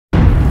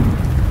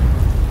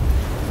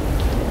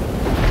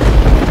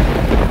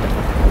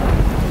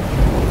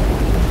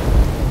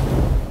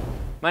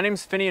My name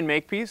is Finian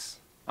Makepeace.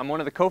 I'm one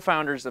of the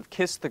co-founders of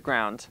Kiss the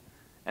Ground,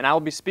 and I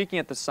will be speaking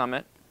at the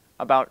summit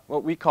about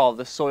what we call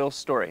the soil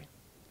story.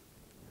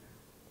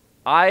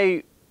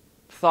 I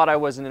thought I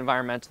was an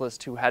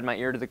environmentalist who had my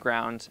ear to the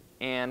ground,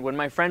 and when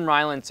my friend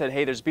Ryland said,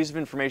 hey, there's a piece of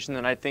information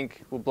that I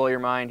think will blow your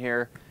mind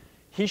here,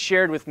 he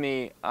shared with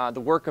me the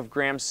work of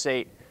Graham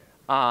Sate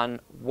on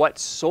what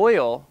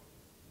soil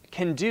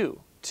can do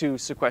to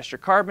sequester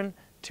carbon,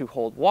 to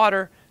hold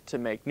water, to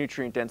make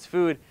nutrient-dense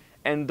food.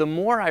 And the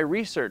more I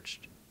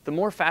researched, the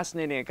more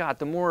fascinating it got,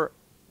 the more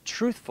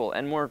truthful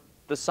and more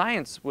the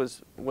science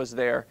was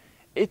there.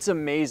 It's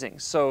amazing.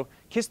 So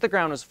Kiss the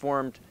Ground was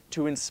formed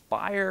to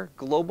inspire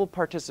global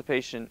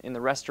participation in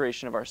the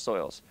restoration of our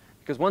soils.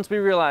 Because once we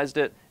realized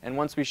it and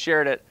once we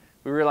shared it,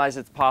 we realized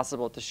it's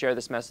possible to share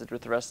this message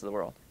with the rest of the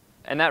world.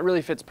 And that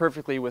really fits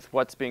perfectly with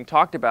what's being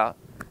talked about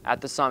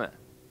at the summit.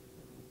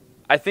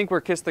 I think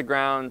where Kiss the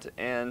Ground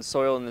and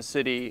Soil in the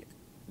City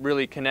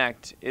really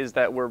connect is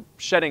that we're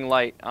shedding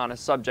light on a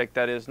subject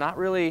that is not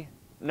really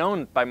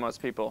known by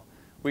most people.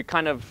 We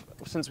kind of,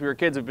 since we were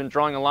kids, have been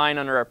drawing a line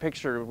under our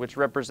picture which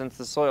represents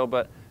the soil,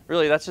 but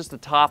really that's just the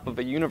top of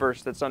a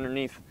universe that's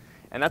underneath.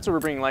 And that's what we're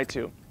bringing light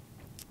to.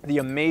 The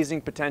amazing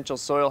potential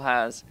soil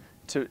has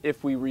to,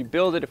 if we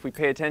rebuild it, if we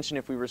pay attention,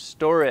 if we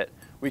restore it,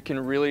 we can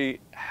really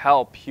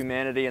help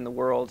humanity and the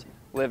world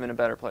live in a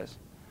better place.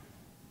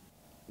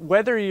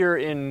 Whether you're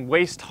in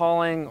waste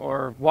hauling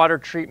or water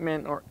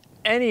treatment or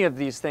any of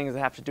these things that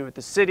have to do with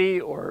the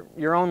city or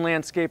your own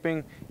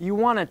landscaping, you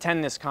want to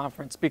attend this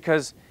conference,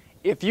 because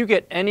if you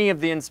get any of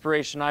the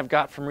inspiration I've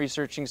got from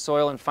researching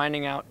soil and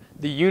finding out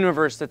the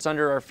universe that's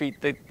under our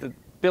feet, the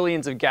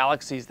billions of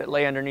galaxies that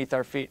lay underneath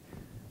our feet,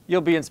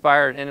 you'll be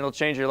inspired and it'll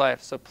change your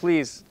life. So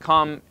please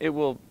come. It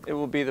will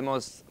be the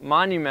most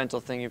monumental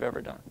thing you've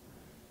ever done.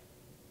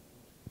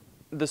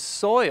 The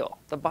soil,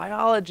 the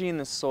biology in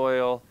the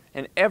soil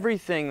and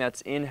everything that's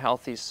in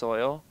healthy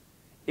soil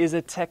is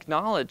a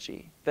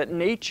technology that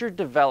nature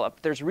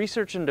developed. There's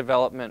research and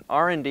development,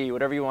 R&D,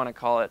 whatever you want to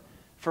call it,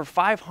 for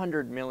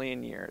 500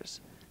 million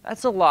years.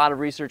 That's a lot of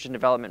research and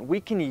development. We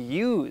can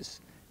use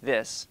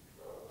this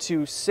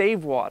to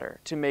save water,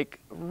 to make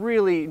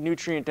really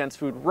nutrient-dense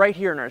food right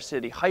here in our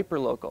city,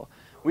 hyper-local.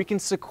 We can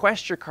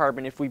sequester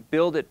carbon if we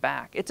build it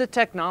back. It's a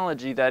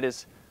technology that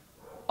is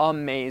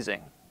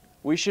amazing.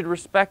 We should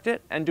respect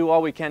it and do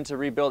all we can to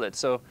rebuild it.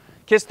 So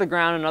Kiss the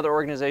Ground and other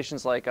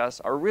organizations like us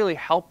are really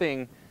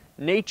helping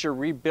nature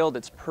rebuild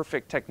its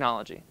perfect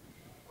technology.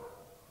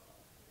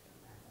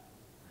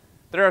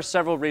 There are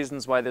several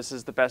reasons why this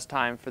is the best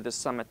time for this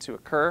summit to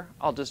occur.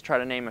 I'll just try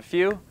to name a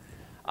few.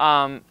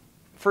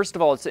 First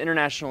of all, it's the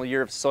International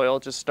Year of Soil,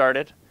 just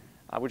started,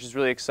 which is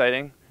really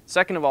exciting.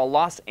 Second of all,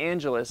 Los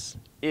Angeles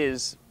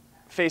is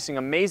facing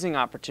amazing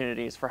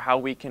opportunities for how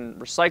we can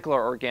recycle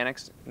our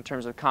organics in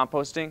terms of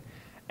composting,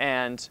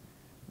 and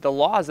the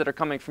laws that are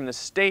coming from the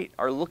state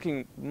are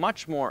looking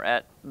much more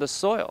at the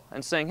soil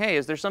and saying, hey,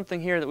 is there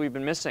something here that we've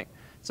been missing?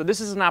 So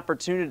this is an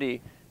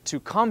opportunity to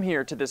come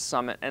here to this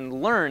summit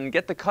and learn,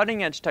 get the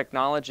cutting edge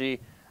technology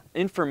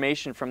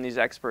information from these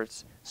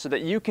experts so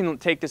that you can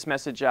take this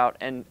message out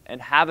and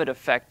have it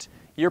affect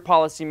your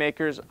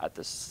policymakers at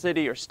the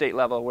city or state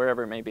level,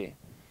 wherever it may be.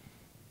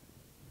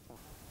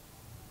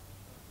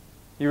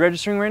 You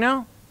registering right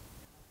now?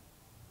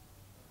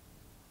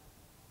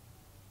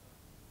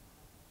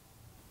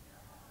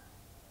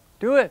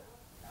 Do it.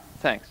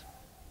 Thanks.